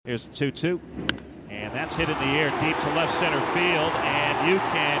Here's the 2-2. And that's hit in the air deep to left center field, and you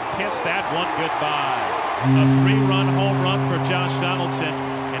can kiss that one goodbye. A 3-run home run for Josh Donaldson,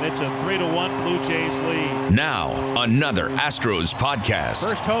 and it's a 3-1 Blue Jays lead. Now, another Astros podcast.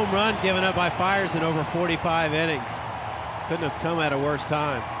 First home run given up by Fiers in over 45 innings. Couldn't have come at a worse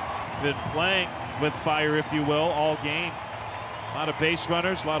time. Been playing with fire, if you will, all game. A lot of base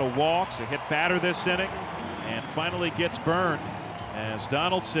runners, a lot of walks. A hit batter this inning, and finally gets burned as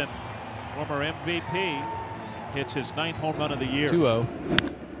Donaldson, former MVP, hits his 9th home run of the year. 2-0.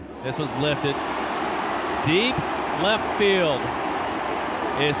 This was lifted. Deep left field.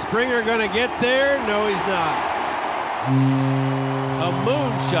 Is Springer going to get there? No, he's not. A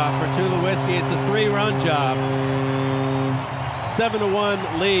moonshot for Tulowitzki. It's a 3-run job.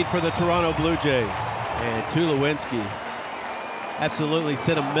 7-1 lead for the Toronto Blue Jays. And Tulowitzki absolutely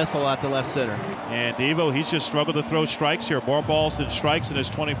sent a missile out to left center. And Devo, he's just struggled to throw strikes here. More balls than strikes in his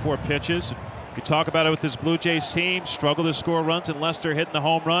 24 pitches. You talk about it with this Blue Jays team, struggle to score runs, and Lester hitting the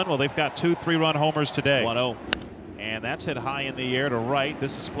home run. Well, they've got 2 3-run homers today. 1-0. And that's hit high in the air to right.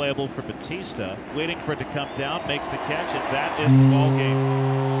 This is playable for Batista. Waiting for it to come down, makes the catch, and that is the ball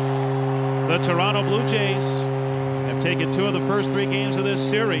game. The Toronto Blue Jays have taken 2 of the first 3 games of this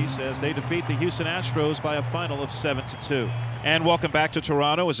series as they defeat the Houston Astros by a final of 7-2. And welcome back to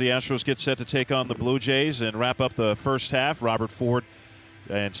Toronto as the Astros get set to take on the Blue Jays and wrap up the first half. Robert Ford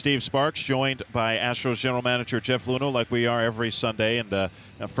and Steve Sparks joined by Astros general manager Jeff Luhnow, like we are every Sunday. And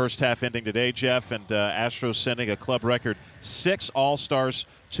first half ending today, Jeff, and Astros sending a club record 6 All-Stars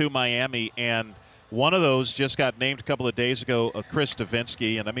to Miami. And one of those just got named a couple of days ago, Chris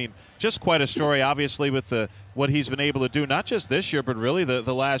Devenski. And, I mean, just quite a story, obviously, with what he's been able to do, not just this year, but really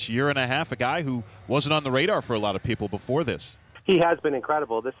the last year and a half, a guy who wasn't on the radar for a lot of people before this. He has been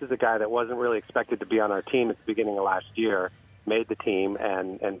incredible. This is a guy that wasn't really expected to be on our team at the beginning of last year, made the team,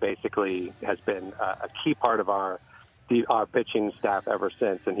 and basically has been a key part of our pitching staff ever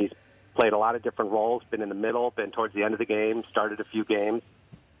since. And he's played a lot of different roles, been in the middle, been towards the end of the game, started a few games.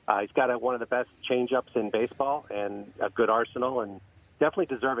 He's got one of the best changeups in baseball and a good arsenal, and definitely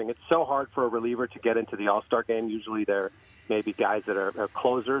deserving. It's so hard for a reliever to get into the All-Star game. Usually they're maybe guys that are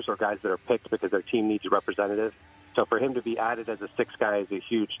closers or guys that are picked because their team needs a representative. So for him to be added as a 6th guy is a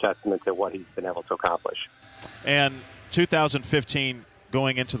huge testament to what he's been able to accomplish. And 2015,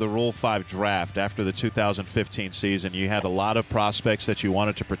 going into the Rule 5 draft after the 2015 season, you had a lot of prospects that you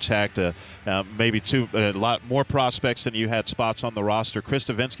wanted to protect, maybe a lot more prospects than you had spots on the roster. Chris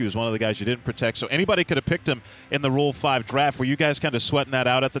Devenski was one of the guys you didn't protect, so anybody could have picked him in the Rule 5 draft. Were you guys kind of sweating that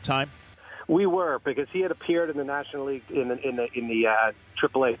out at the time? We were, because he had appeared in the National League in the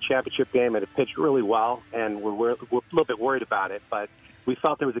AAA championship game and had pitched really well, and we're a little bit worried about it, but we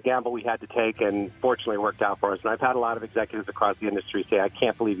felt there was a gamble we had to take, and fortunately it worked out for us. And I've had a lot of executives across the industry say, I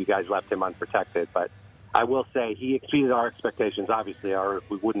can't believe you guys left him unprotected, but I will say he exceeded our expectations, obviously, or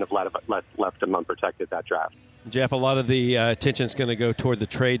we wouldn't have left him unprotected that draft. Jeff, a lot of the attention is going to go toward the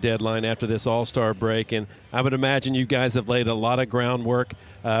trade deadline after this All-Star break, and I would imagine you guys have laid a lot of groundwork.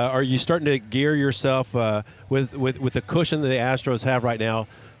 Are you starting to gear yourself with the cushion that the Astros have right now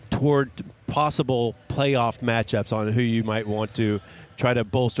toward possible playoff matchups on who you might want to try to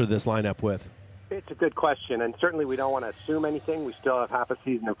bolster this lineup with? It's a good question, and certainly we don't want to assume anything. We still have half a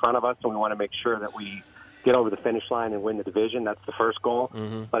season in front of us, and we want to make sure that we get over the finish line and win the division. That's the first goal.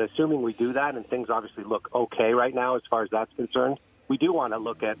 Mm-hmm. But assuming we do that, and things obviously look okay right now as far as that's concerned, we do want to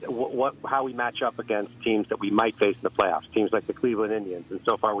look at how we match up against teams that we might face in the playoffs, teams like the Cleveland Indians, and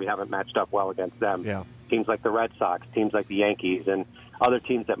so far we haven't matched up well against them. Yeah. Teams like the Red Sox, teams like the Yankees, and other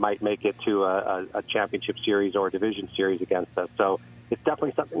teams that might make it to a championship series or a division series against us. So it's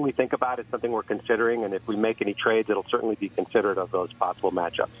definitely something we think about. It's something we're considering, and if we make any trades, it'll certainly be considered of those possible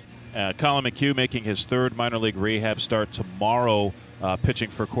matchups. Colin McHugh making his 3rd minor league rehab start tomorrow, pitching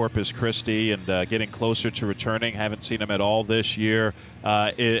for Corpus Christi and getting closer to returning. Haven't seen him at all this year.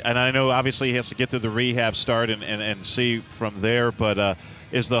 And I know obviously he has to get through the rehab start and see from there, but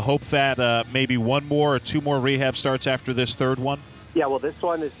is the hope that maybe 1 more or 2 more rehab starts after this 3rd one? Yeah, well, this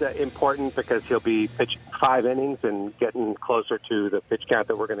one is important because he'll be pitching 5 innings and getting closer to the pitch count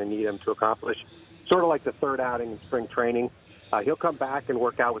that we're going to need him to accomplish. Sort of like the 3rd outing in spring training. He'll come back and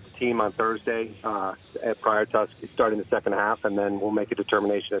work out with the team on Thursday prior to us starting the second half, and then we'll make a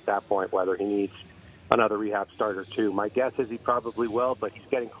determination at that point whether he needs another rehab start or 2. My guess is he probably will, but he's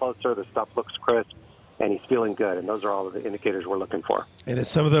getting closer. The stuff looks crisp, and he's feeling good, and those are all of the indicators we're looking for. And as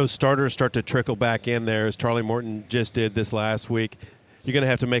some of those starters start to trickle back in there, as Charlie Morton just did this last week, you're going to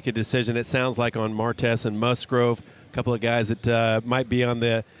have to make a decision. It sounds like on Martes and Musgrove, a couple of guys that might be on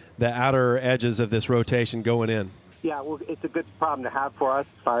the outer edges of this rotation going in. Yeah, well, it's a good problem to have for us.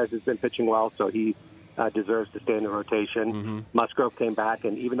 Fiers has been pitching well, so he deserves to stay in the rotation. Mm-hmm. Musgrove came back,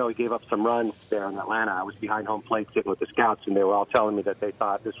 and even though he gave up some runs there in Atlanta, I was behind home plate sitting with the scouts, and they were all telling me that they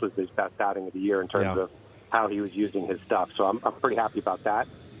thought this was his best outing of the year in terms of how he was using his stuff. So I'm pretty happy about that.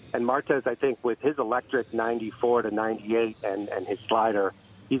 And Martez, I think, with his electric 94 to 98 and his slider,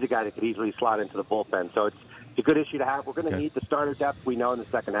 he's a guy that could easily slot into the bullpen. So it's a good issue to have. We're going to need the starter depth, we know, in the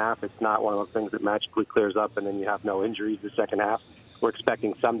second half. It's not one of those things that magically clears up and then you have no injuries the second half. We're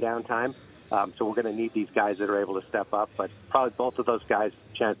expecting some downtime. So we're going to need these guys that are able to step up. But probably both of those guys,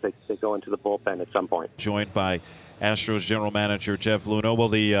 chance they go into the bullpen at some point. Joined by Astros general manager Jeff Luhnow. Well,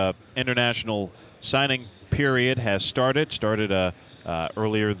 the international signing period has started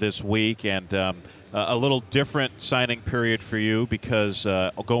earlier this week, and a little different signing period for you because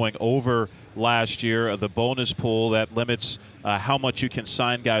going over last year, the bonus pool that limits how much you can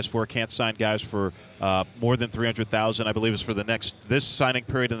sign guys for. Can't sign guys for more than $300,000. I believe is for this signing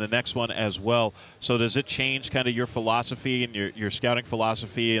period and the next one as well. So does it change kind of your philosophy and your scouting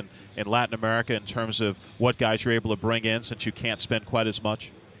philosophy in Latin America in terms of what guys you're able to bring in since you can't spend quite as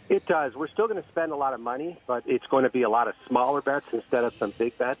much? It does. We're still going to spend a lot of money, but it's going to be a lot of smaller bets instead of some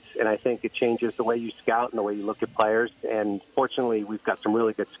big bets. And I think it changes the way you scout and the way you look at players. And fortunately, we've got some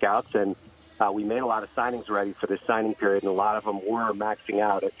really good scouts, and we made a lot of signings already for this signing period, and a lot of them were maxing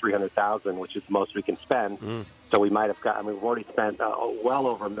out at $300,000, which is the most we can spend. So we might have got. I mean, we've already spent well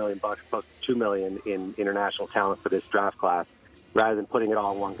over $1 million, close to $2 million in international talent for this draft class. Rather than putting it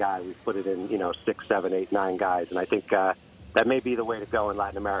all in one guy, we've put it in 6, 7, 8, 9 guys, and I think that may be the way to go in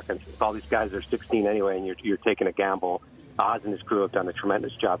Latin America. Since all these guys are 16 anyway, and you're taking a gamble, Oz and his crew have done a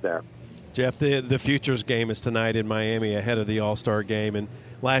tremendous job there. Jeff, the futures game is tonight in Miami ahead of the All-Star game, and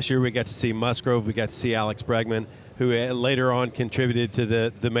last year we got to see Musgrove, we got to see Alex Bregman, who later on contributed to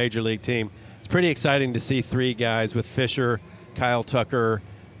the Major League team. It's pretty exciting to see three guys with Fisher, Kyle Tucker,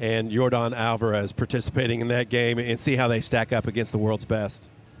 and Yordan Alvarez participating in that game and see how they stack up against the world's best.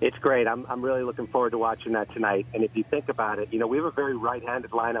 It's great. I'm really looking forward to watching that tonight. And if you think about it, we have a very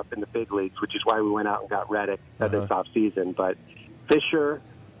right-handed lineup in the big leagues, which is why we went out and got Reddick this offseason. But Fisher,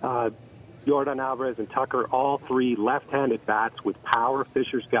 Yordan Alvarez, and Tucker, all three left-handed bats with power.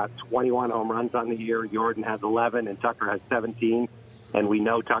 Fisher's got 21 home runs on the year. Yordan has 11, and Tucker has 17. And we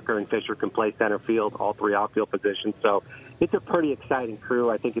know Tucker and Fisher can play center field, all three outfield positions. So it's a pretty exciting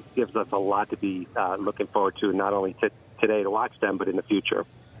crew. I think it gives us a lot to be looking forward to, not only today to watch them, but in the future.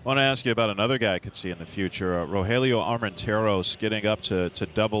 I want to ask you about another guy I could see in the future, Rogelio Armenteros, getting up to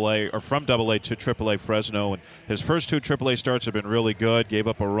Double-A, or from Double-A to Triple-A Fresno. And his first two Triple-A starts have been really good. Gave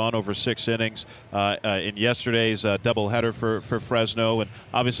up a run over 6 innings in yesterday's doubleheader for Fresno. And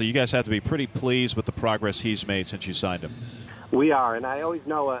obviously, you guys have to be pretty pleased with the progress he's made since you signed him. We are, and I always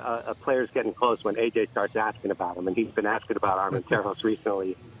know a player's getting close when AJ starts asking about him, and he's been asking about Armenteros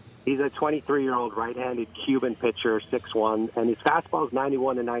recently. He's a 23-year-old right-handed Cuban pitcher, 6'1", and his fastball is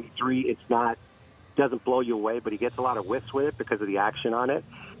 91 to 93. Doesn't blow you away, but he gets a lot of whiffs with it because of the action on it.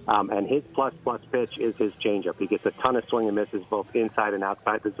 And his plus pitch is his changeup. He gets a ton of swing and misses both inside and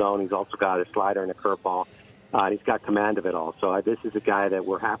outside the zone. He's also got a slider and a curveball. He's got command of it all. So this is a guy that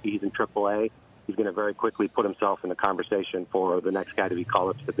we're happy he's in AAA. He's going to very quickly put himself in the conversation for the next guy to be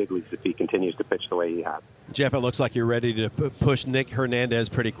called up to the big leagues if he continues to pitch the way he has. Jeff, it looks like you're ready to push Nick Hernandez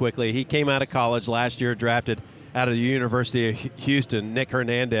pretty quickly. He came out of college last year, drafted out of the University of Houston. Nick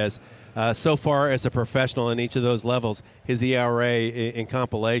Hernandez, so far as a professional in each of those levels, his ERA in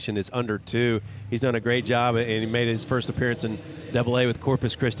compilation is under 2. He's done a great job, and he made his first appearance in Double-A with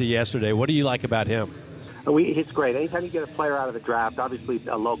Corpus Christi yesterday. What do you like about him? He's great. Anytime you get a player out of the draft, obviously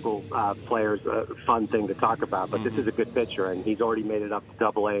a local player is a fun thing to talk about, but this is a good pitcher, and he's already made it up to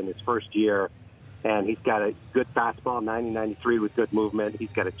Double-A in his first year, and he's got a good fastball, 90-93 with good movement.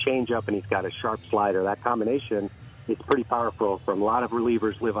 He's got a changeup, and he's got a sharp slider. That combination is pretty powerful. From a lot of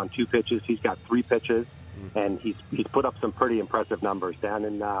relievers live on 2 pitches. He's got 3 pitches, and he's put up some pretty impressive numbers. Down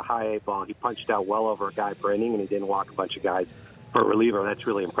in high A ball, he punched out well over a guy per inning, and he didn't walk a bunch of guys for a reliever. That's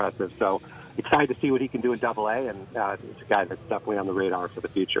really impressive. So excited to see what he can do in Double-A, and it's a guy that's definitely on the radar for the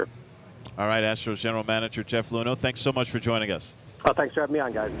future. All right, Astros General Manager Jeff Luhnow, thanks so much for joining us. Oh, thanks for having me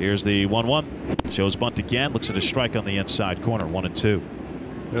on, guys. Here's the 1-1. Joe's bunt again. Looks at a strike on the inside corner, 1-2.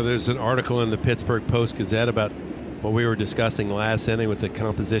 There's an article in the Pittsburgh Post-Gazette about what we were discussing last inning with the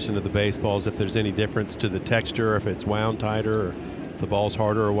composition of the baseballs, if there's any difference to the texture, if it's wound tighter, or if the ball's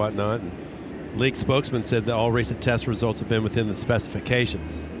harder or whatnot. And league spokesman said that all recent test results have been within the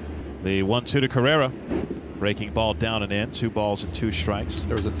specifications. The 1-2 to Carrera. Breaking ball down and in. 2 balls and 2 strikes.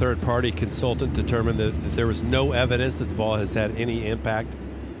 There was a third-party consultant determined that there was no evidence that the ball has had any impact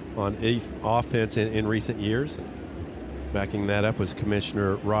on offense in recent years. Backing that up was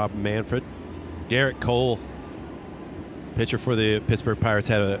Commissioner Rob Manfred. Garrett Cole, pitcher for the Pittsburgh Pirates,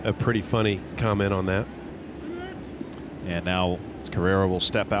 had a pretty funny comment on that. And now Carrera will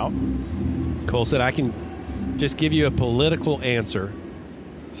step out. Cole said, I can just give you a political answer.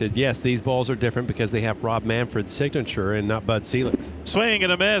 He said, yes, these balls are different because they have Rob Manfred's signature and not Bud Selig's. Swing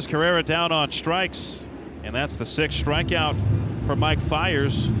and a miss. Carrera down on strikes. And that's the 6th strikeout for Mike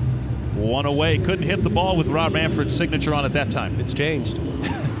Fiers. 1 away. Couldn't hit the ball with Rob Manfred's signature on it that time. It's changed.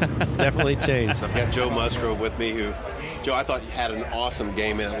 It's definitely changed. I've got Joe Musgrove with me, who, Joe, I thought you had an awesome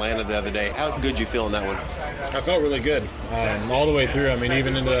game in Atlanta the other day. How good you feel in that one? I felt really good all the way through. I mean,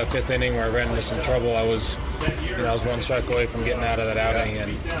 even into the 5th inning where I ran into some trouble, I was 1 strike away from getting out of that outing.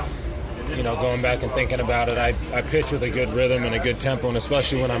 And, going back and thinking about it, I pitch with a good rhythm and a good tempo, and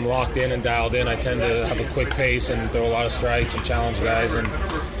especially when I'm locked in and dialed in, I tend to have a quick pace and throw a lot of strikes and challenge guys. And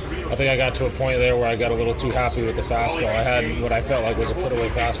I think I got to a point there where I got a little too happy with the fastball. I had what I felt like was a put-away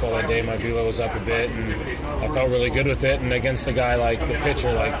fastball that day. My velo was up a bit, and I felt really good with it. And against a guy like the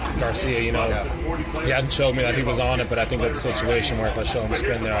pitcher, like Garcia, he hadn't showed me that he was on it, but I think that's a situation where if I show him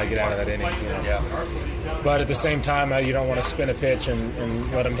spin there, I get out of that inning. But at the same time, you don't want to spin a pitch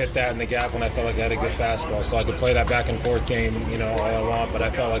and let him hit that in the gap when I felt like I had a good fastball. So I could play that back and forth game, all I want, but I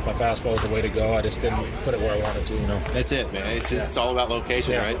felt like my fastball was the way to go. I just didn't put it where I wanted to, That's it, man. It's all about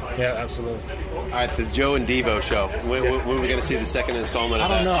location, right? Yeah, absolutely. All right, the Joe and Devo show. When are we going to see the second installment of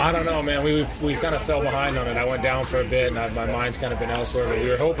that? I don't know, man. We kind of fell behind on it. I went down for a bit, and my mind's kind of been elsewhere. But we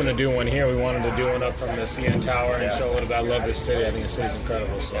were hoping to do one here. We wanted to do one up from the CN Tower and show a little bit. I love this city. I think the city's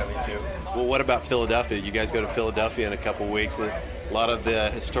incredible. So. Yeah, me too. Well, what about Philadelphia? You guys go to Philadelphia in a couple of weeks. A lot of the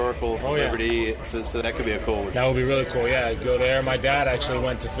historical Liberty, so that could be a cool one. That would be really cool, yeah. Go there. My dad actually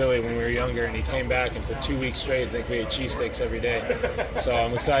went to Philly when we were younger, and he came back, and for 2 weeks straight, I think we ate cheesesteaks every day. So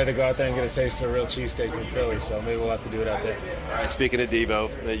I'm excited to go out there and get a taste of a real cheesesteak from Philly, so maybe we'll have to do it out there. All right, speaking of Devo,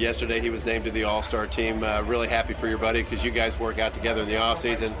 yesterday he was named to the All-Star team. Really happy for your buddy because you guys work out together in the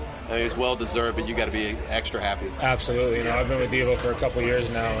offseason. I mean, it's well-deserved, but you got to be extra happy. Absolutely. I've been with Devo for a couple years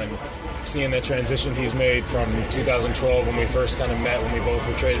now, and seeing the transition he's made from 2012 when we first kind of met when we both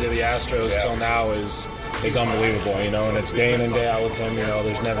were traded to the Astros till now is unbelievable, and it's day in and day out with him.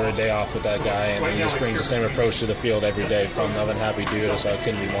 There's never a day off with that guy, and he just brings the same approach to the field every day. Fun, loving, happy dude, so I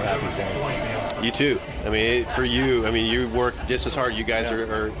couldn't be more happy for him. You too. I mean, for you, you work just as hard. You guys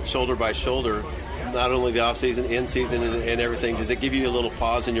are shoulder by shoulder, not only the off season, in season, and everything. Does it give you a little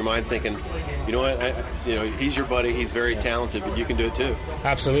pause in your mind, thinking, you know what, he's your buddy. He's very talented, but you can do it too.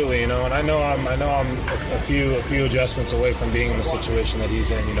 Absolutely, and I know I'm a few adjustments away from being in the situation that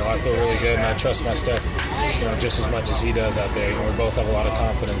he's in. I feel really good, and I trust my stuff, just as much as he does out there. We both have a lot of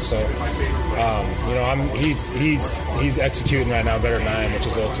confidence. So, he's executing right now better than I am, which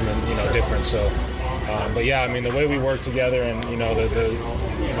is the ultimate, difference. So. But yeah, the way we work together and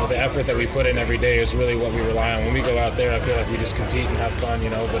the effort that we put in every day is really what we rely on. When we go out there, I feel like we just compete and have fun,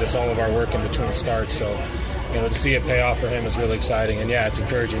 but it's all of our work in between starts. So, to see it pay off for him is really exciting. And yeah, it's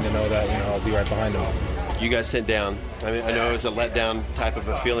encouraging to know that I'll be right behind him. You guys sent down. I know it was a letdown type of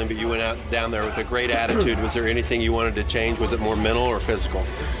a feeling, but you went out down there with a great attitude. Was there anything you wanted to change? Was it more mental or physical?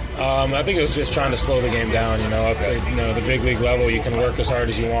 I think it was just trying to slow the game down. The big league level, you can work as hard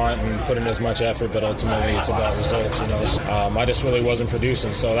as you want and put in as much effort, but ultimately it's about results. I just really wasn't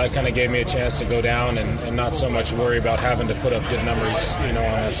producing, so that kind of gave me a chance to go down and not so much worry about having to put up good numbers. On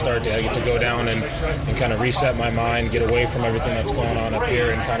that start day, I get to go down and kind of reset my mind, get away from everything that's going on up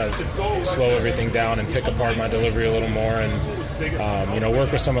here, and kind of slow everything down and pick apart my delivery a little more and.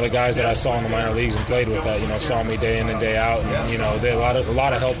 Work with some of the guys that I saw in the minor leagues and played with that, saw me day in and day out. And, they had a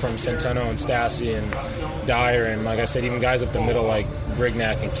lot of help from Centeno and Stassi and Dyer. And like I said, even guys up the middle like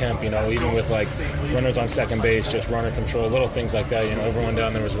Brignac and Kemp, even with like runners on second base, just runner control, little things like that. Everyone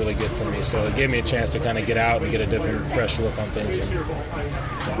down there was really good for me. So it gave me a chance to kind of get out and get a different, fresh look on things.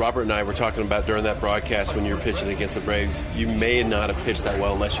 Robert and I were talking about during that broadcast when you were pitching against the Braves, you may not have pitched that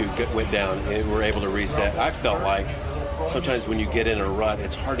well unless you went down and were able to reset. I felt like sometimes when you get in a rut,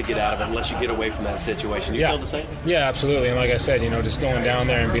 it's hard to get out of it unless you get away from that situation. You feel the same? Yeah, absolutely. And like I said, just going down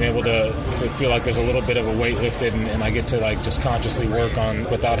there and being able to feel like there's a little bit of a weight lifted and I get to just consciously work on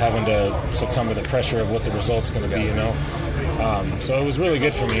without having to succumb to the pressure of what the result's going to be, So it was really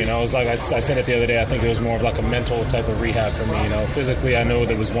good for me, It was like I said it the other day, I think it was more of like a mental type of rehab for me, Physically, I know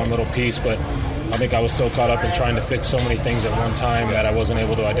there was one little piece, but I think I was so caught up in trying to fix so many things at one time that I wasn't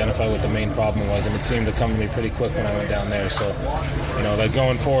able to identify what the main problem was, and it seemed to come to me pretty quick when I went down there. So, that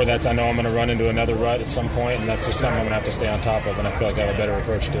going forward, I know I'm going to run into another rut at some point, and that's just something I'm going to have to stay on top of, and I feel like I have a better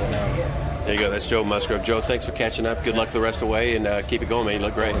approach to it now. There you go. That's Joe Musgrove. Joe, thanks for catching up. Good luck the rest of the way, and keep it going, man. You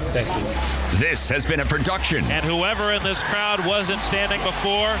look great. Thanks, Steve. This has been a production. And whoever in this crowd wasn't standing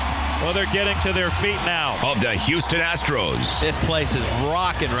before, well, they're getting to their feet now. Of the Houston Astros. This place is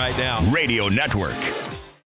rocking right now. Radio Network.